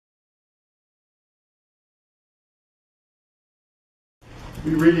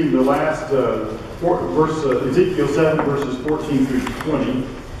We're reading the last Ezekiel 7, verses 14 through 20.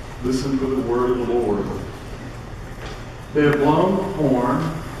 Listen for the word of the Lord. They have blown the horn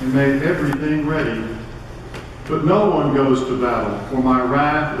and made everything ready. But no one goes to battle, for my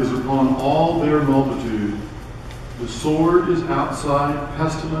wrath is upon all their multitude. The sword is outside,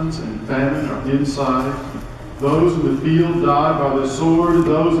 pestilence and famine are inside. Those in the field die by the sword,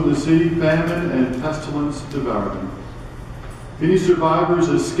 those in the city famine and pestilence devour them. If any survivors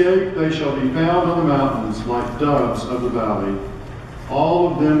escape, they shall be found on the mountains like doves of the valley,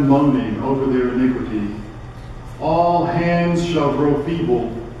 all of them moaning over their iniquity. All hands shall grow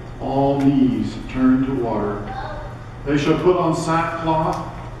feeble, all knees turn to water. They shall put on sackcloth,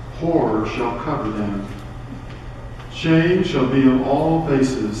 horror shall cover them. Shame shall be on all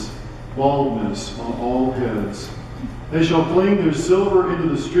faces, baldness on all heads. They shall fling their silver into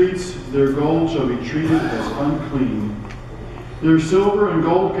the streets, their gold shall be treated as unclean. Their silver and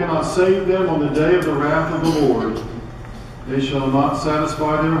gold cannot save them on the day of the wrath of the Lord. They shall not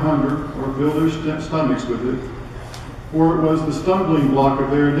satisfy their hunger or fill their stomachs with it, for it was the stumbling block of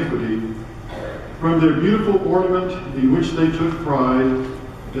their iniquity. From their beautiful ornament in which they took pride,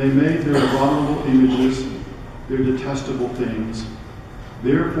 they made their abominable images, their detestable things.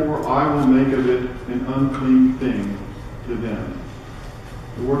 Therefore I will make of it an unclean thing to them.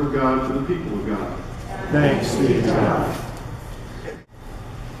 The word of God for the people of God. Thanks be to God.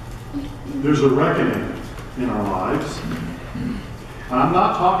 There's a reckoning in our lives. And I'm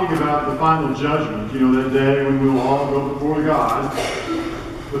not talking about the final judgment, that day when we'll all go before God.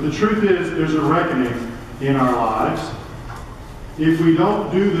 But the truth is, there's a reckoning in our lives. If we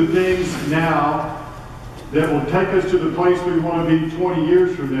don't do the things now that will take us to the place we want to be 20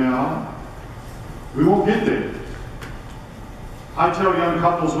 years from now, we won't get there. I tell young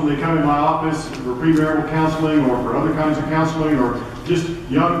couples when they come in my office for premarital counseling or for other kinds of counseling or just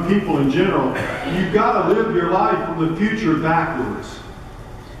young people in general, you've got to live your life from the future backwards.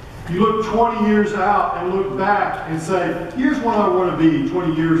 You look 20 years out and look back and say, here's what I want to be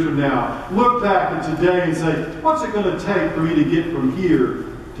 20 years from now. Look back at today and say, what's it going to take for me to get from here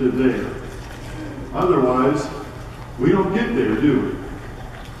to there? Otherwise, we don't get there, do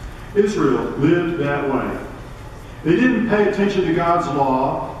we? Israel lived that way. They didn't pay attention to God's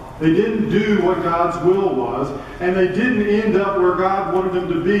law. They didn't do what God's will was. And they didn't end up where God wanted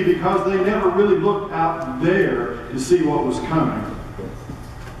them to be because they never really looked out there to see what was coming.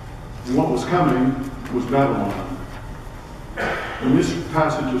 And what was coming was Babylon. In this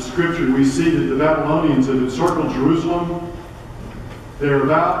passage of Scripture, we see that the Babylonians have encircled Jerusalem. They're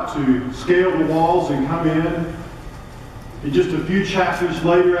about to scale the walls and come in. In just a few chapters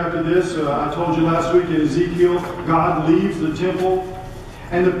later after this, I told you last week in Ezekiel, God leaves the temple.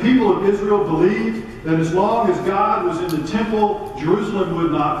 And the people of Israel believed that as long as God was in the temple, Jerusalem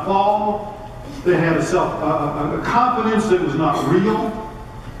would not fall. They had a confidence that was not real.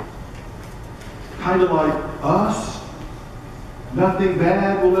 Kind of like us. Nothing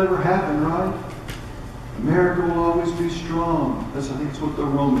bad will ever happen, right? America will always be strong. I think that's what the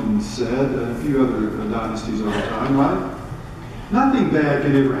Romans said, and a few other dynasties over time, right? Nothing bad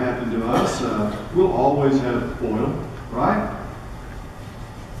can ever happen to us. We'll always have oil, right?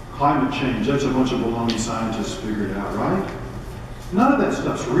 Climate change, that's a bunch of baloney scientists figured out, right? None of that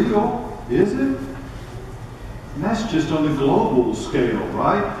stuff's real, is it? And that's just on the global scale,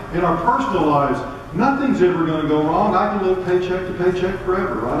 right? In our personal lives, nothing's ever going to go wrong. I can live paycheck to paycheck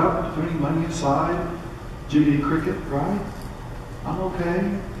forever, right? I don't have to put any money aside. Jiminy Cricket, right? I'm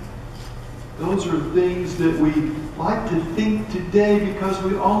okay. Those are things that we like to think today because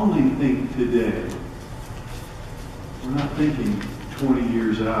we only think today. We're not thinking 20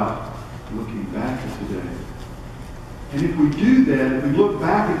 years out, looking back at today. And if we do that, if we look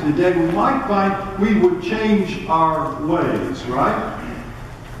back at today, we might find we would change our ways, right?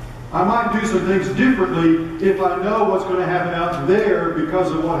 I might do some things differently if I know what's going to happen out there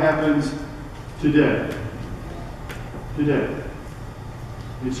because of what happens today. Today.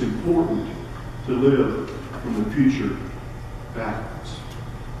 It's important to live from the future backwards.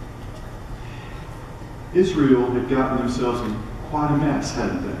 Israel had gotten themselves in quite a mess,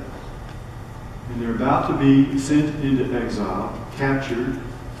 hadn't they? And they're about to be sent into exile, captured,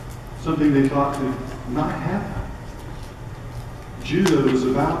 something they thought could not happen. Judah was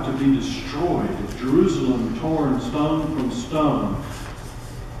about to be destroyed, Jerusalem torn stone from stone.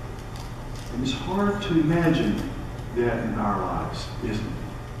 And it's hard to imagine that in our lives, isn't it?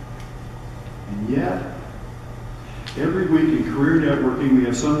 And yet, every week in career networking, we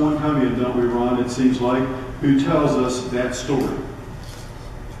have someone come in, don't we, Ron, it seems like, who tells us that story.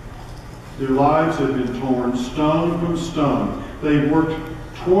 Their lives have been torn stone from stone. they've worked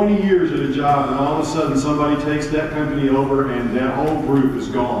 20 years at a job, and all of a sudden somebody takes that company over and that whole group is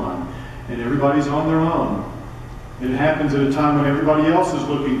gone. And everybody's on their own. And it happens at a time when everybody else is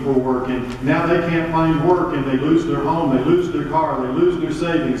looking for work, and now they can't find work, and they lose their home, they lose their car, they lose their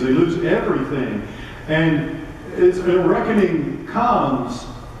savings, they lose everything. And it's a reckoning comes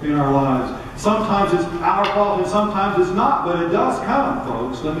in our lives. Sometimes it's our fault and sometimes it's not, but it does come,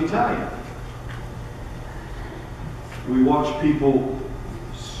 folks, let me tell you. We watch people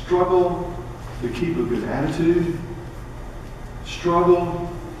struggle to keep a good attitude, struggle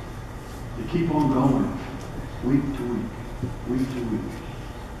to keep on going week to week, week to week.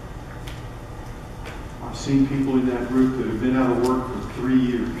 I've seen people in that group that have been out of work for 3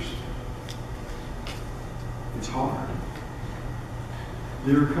 years. It's hard.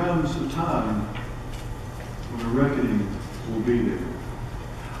 There comes a time when a reckoning will be there.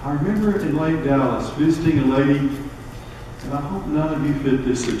 I remember in Lake Dallas visiting a lady, and I hope none of you fit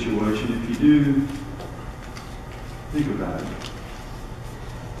this situation. If you do, think about it.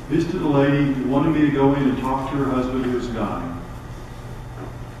 Visited a lady who wanted me to go in and talk to her husband who was dying.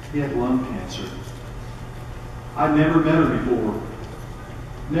 He had lung cancer. I'd never met her before.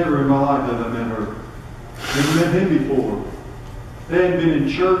 Never in my life have I met her. Never met him before. They hadn't been in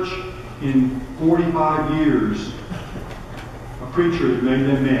church in 45 years. A preacher had made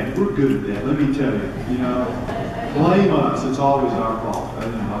them mad. We're good at that, let me tell you. You know, blame us. It's always our fault. I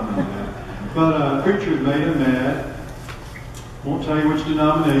know that. But a preacher had made them mad. Won't tell you which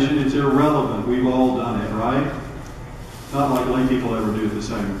denomination. It's irrelevant. We've all done it, right? Not like lay people ever do the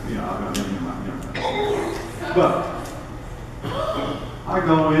same. You know, never mind. But I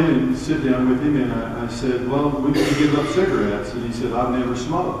go in and sit down with him, and I said, well, when did you give up cigarettes? And he said, I've never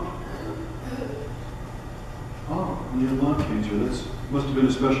smoked. Oh, you have lung cancer. That must have been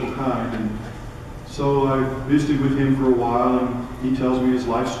a special kind. And so I visited with him for a while, and he tells me his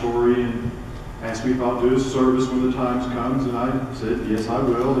life story and asked me if I'll do a service when the time comes, and I said, yes, I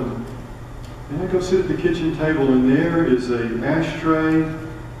will. And I go sit at the kitchen table, and there is an ashtray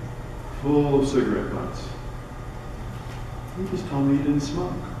full of cigarette butts. He just told me he didn't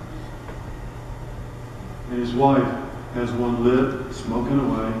smoke. And his wife has one lit, smoking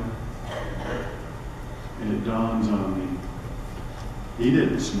away. And it dawns on me. He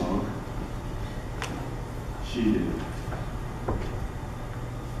didn't smoke. She did.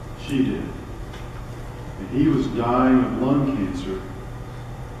 She did. And he was dying of lung cancer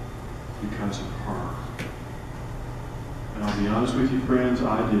because of her. And I'll be honest with you, friends,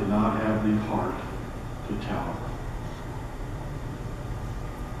 I did not have the heart to tell her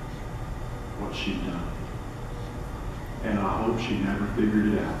what she'd done. And I hope she never figured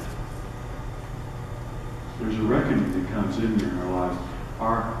it out. There's a reckoning that comes in there in our lives.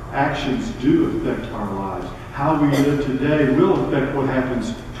 Our actions do affect our lives. How we live today will affect what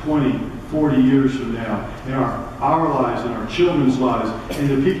happens 20, 40 years from now in our lives, in our children's lives, and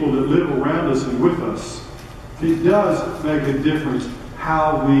the people that live around us and with us. It does make a difference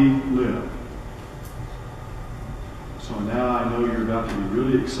how we live. So now I know you're about to be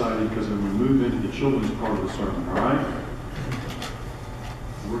really excited because I'm going to move into the children's part of the sermon, all right?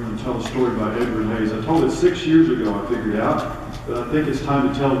 We're going to tell a story about Edward Hayes. I told it 6 years ago, I figured out, but I think it's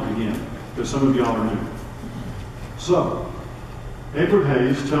time to tell it again because some of y'all are new. So, Edward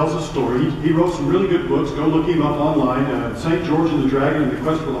Hayes tells a story. He wrote some really good books. Go look him up online. St. George and the Dragon and the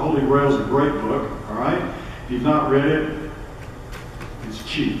Quest for the Holy Grail is a great book, all right? If you've not read it, it's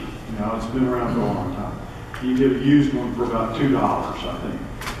cheap. You know, it's been around for a long time. You get a used one for about $2, I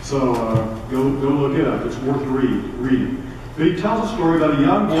think. So go look it up. It's worth reading. But he tells a story about a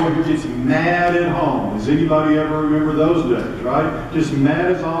young boy who gets mad at home. Does anybody ever remember those days, right? Just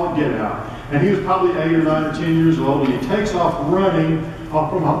mad as all get out. And he was probably 8 or 9 or 10 years old, and he takes off running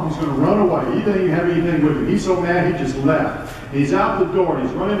from home. He's going to run away. He didn't even have anything with him. He's so mad he just left. And he's out the door, and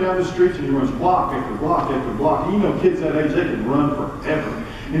he's running down the streets, and he runs block after block after block. And you know kids that age, they can run forever.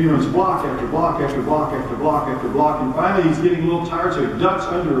 And he runs block after block after block after block after block. And finally he's getting a little tired, so he ducks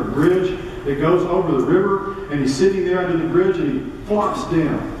under a bridge that goes over the river. And he's sitting there under the bridge, and he flops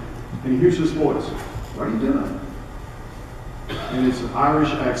down. And he hears this voice. What are you doing? And it's an Irish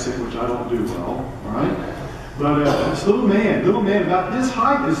accent, which I don't do well, all right? But this little man about this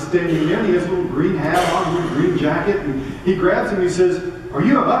height is standing there, and he has a little green hat on, a little green jacket, and he grabs him and he says, are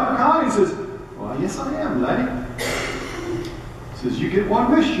you a leprechaun? He says, well, yes I am, lady. He says, you get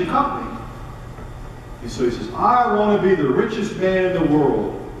one wish, you caught me. And so he says, I want to be the richest man in the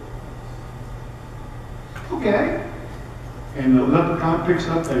world. Okay. And the leprechaun picks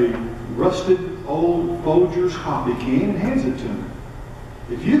up a rusted old Folgers coffee can and hands it to him.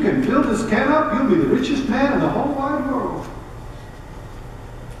 If you can fill this can up, you'll be the richest man in the whole wide world.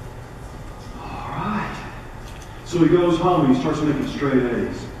 So he goes home and he starts making straight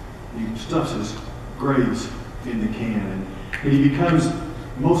A's. He stuffs his grades in the can, and he becomes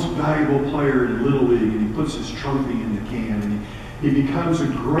most valuable player in Little League, and he puts his trophy in the can, and he becomes a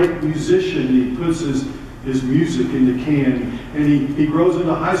great musician, and he puts his music in the can, and he grows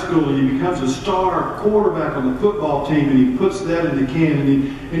into high school, and he becomes a star quarterback on the football team, and he puts that in the can,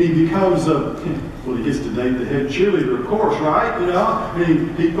 and he becomes well, he gets to date the head cheerleader, of course, right? You know,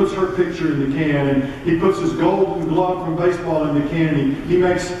 and he puts her picture in the can, and he puts his golden glove from baseball in the can, and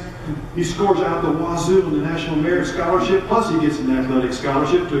he scores out the wazoo in the National Merit Scholarship, plus he gets an athletic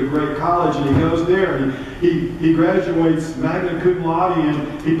scholarship to a great college, and he goes there, and he graduates magna cum laude,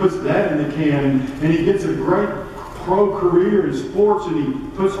 and he puts that in the can, and he gets a great pro career in sports, and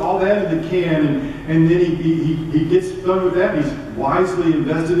he puts all that in the can, and then he gets done with that, and he's wisely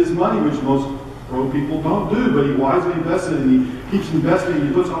invested his money, which most pro people don't do, but he wisely invested, and he keeps investing, and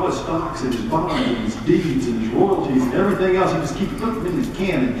he puts all his stocks and his bonds and his deeds and his royalties and everything else. He just keeps putting in his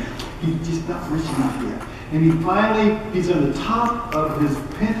can, and he's just not rich enough yet. And he's on the top of his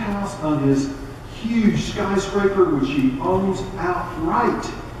penthouse on his huge skyscraper, which he owns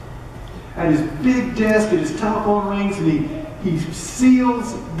outright. At his big desk, at his telephone rings, and he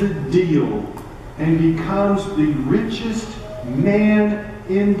seals the deal and becomes the richest man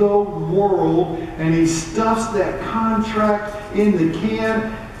in the world, and he stuffs that contract in the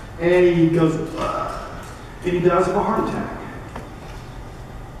can, and he goes, and he dies of a heart attack.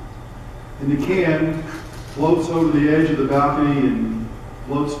 And the can floats over the edge of the balcony and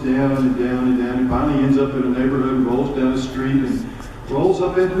floats down and down and down, and finally ends up in a neighborhood and rolls down the street and rolls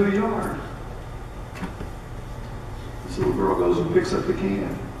up into a yard. This little girl goes and picks up the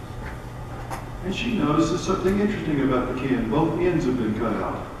can. And she notices something interesting about the can. Both ends have been cut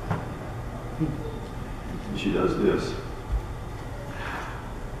out. And she does this.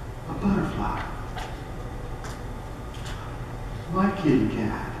 A butterfly. My kitty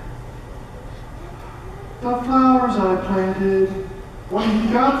cat. The flowers I planted. What have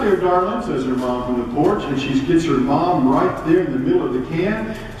you got there, darling? Says her mom from the porch. And she gets her mom right there in the middle of the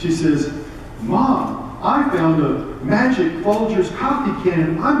can. She says, Mom, I found a magic Folgers coffee can,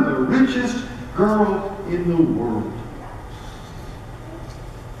 and I'm the richest girl in the world.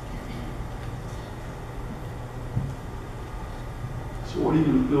 So what are you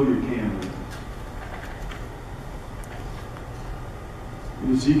going to fill your can with? In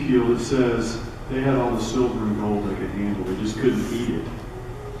Ezekiel it says they had all the silver and gold they could handle. They just couldn't eat it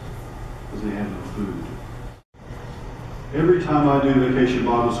because they had no food. Every time I do Vacation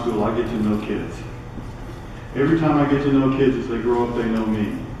Bible School, I get to know kids. Every time I get to know kids, as they grow up, they know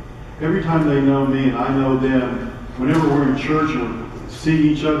me. Every time they know me and I know them, whenever we're in church and we're seeing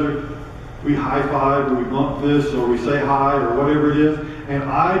each other, we high-five or we bump fists or we say hi or whatever it is, and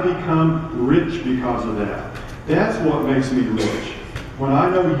I become rich because of that. That's what makes me rich. When I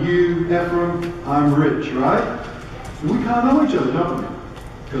know you, Ephraim, I'm rich, right? And we kind of know each other, don't we?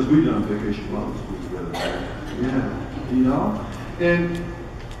 Because we've done Vacation Bible School together. Yeah, you know? And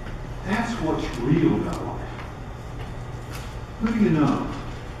that's what's real about life. Who do you know?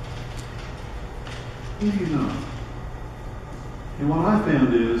 Who do you know? And what I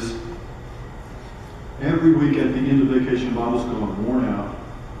found is, every week at the end of Vacation Bible School, I'm worn out,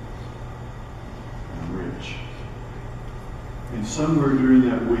 and I'm rich. And somewhere during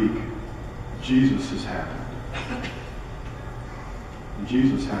that week, Jesus has happened. And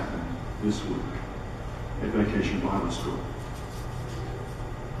Jesus happened this week at Vacation Bible School.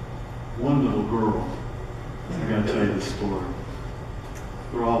 One little girl, I got to tell you this story.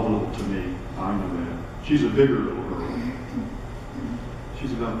 They're all little to me. I know that. She's a bigger little girl.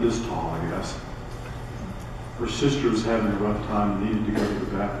 She's about this tall, I guess. Her sister was having a rough time and needed to go to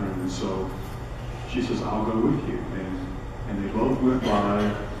the bathroom, and so she says, I'll go with you. And they both went by,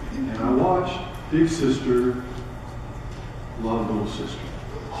 and I watched big sister love little sister.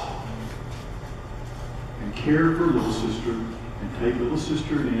 And care for little sister, and take little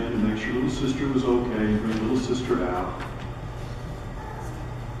sister in, and make sure little sister was okay, and bring little sister out.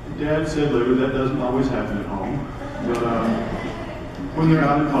 Dad said later that doesn't always happen at home, but when they're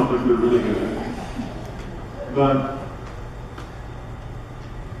out in public, they're really good. But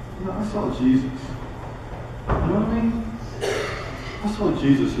I saw Jesus. You know what I mean? I saw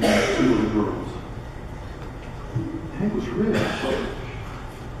Jesus in these two little girls, and it was rich.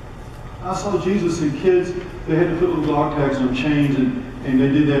 I saw Jesus in kids. They had to put little dog tags on chains, and they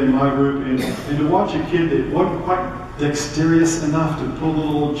did that in my group. And to watch a kid that wasn't quite dexterous enough to pull the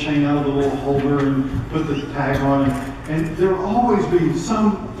little chain out of the little holder and put the tag on. And there would always be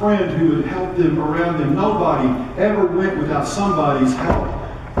some friend who would help them around them. Nobody ever went without somebody's help.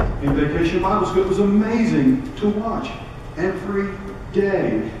 in Vacation Bible School. It was amazing to watch every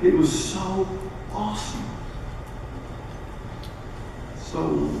day. It was so awesome.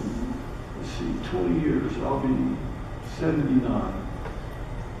 So, let's see, 20 years, I'll be 79.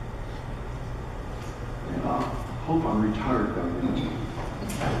 And I hope I'm retired by then.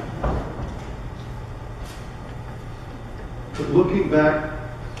 But looking back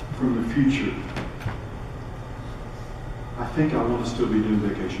from the future, I think I want to still be doing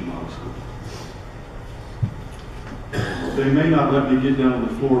Vacation Bible School. They may not let me get down on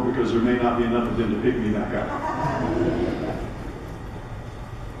the floor because there may not be enough of them to pick me back up.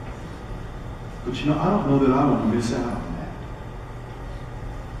 But you know, I don't know that I want to miss out on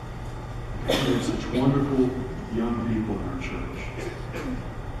that. We have such wonderful young people in our church.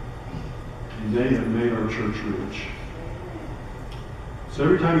 And they have made our church rich. So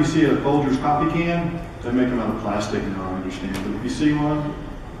every time you see a Folgers coffee can, they make them out of plastic now, I understand. But if you see one,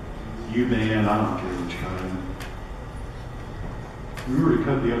 you ban, I don't care which kind. Remember to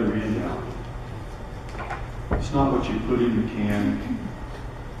cut the other end out. It's not what you put in the can,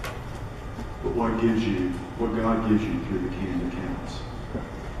 but what God gives you through the can that counts.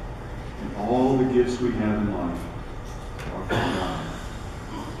 And all the gifts we have in life are from God.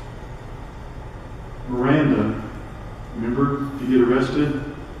 Miranda, remember, if you get arrested,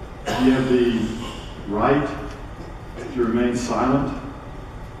 you have the right to remain silent.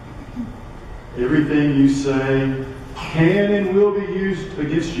 Everything you say can and will be used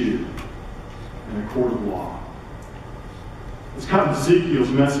against you in a court of law. It's kind of Ezekiel's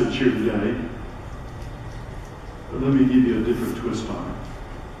message here today. But let me give you a different twist on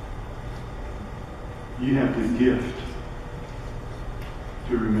it. You have the gift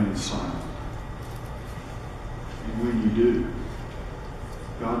to remain silent. And when you do,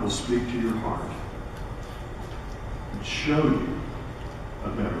 God will speak to your heart and show you a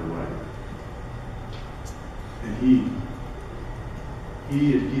better way. And He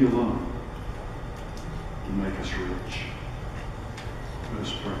and He alone will make us rich. Let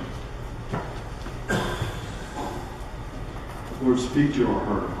us pray. Lord, speak to our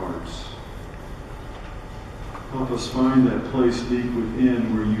heart of hearts. Help us find that place deep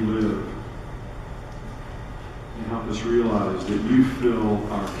within where you live. And help us realize that you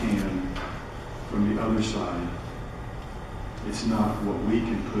fill our can from the other side. It's not what we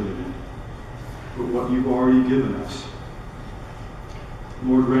can put in it, but what you've already given us.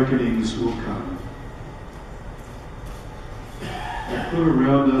 Lord, reckonings will come. And put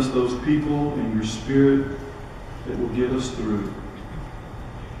around us those people in your Spirit that will get us through.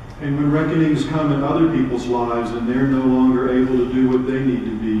 And when reckonings come in other people's lives and they're no longer able to do what they need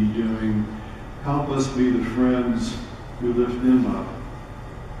to be doing, help us be the friends who lift them up.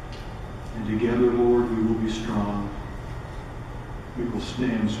 And together, Lord, we will be strong. We will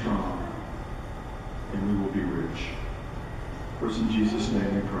stand strong. And we will be rich. First in Jesus'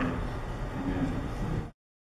 name we pray. Amen.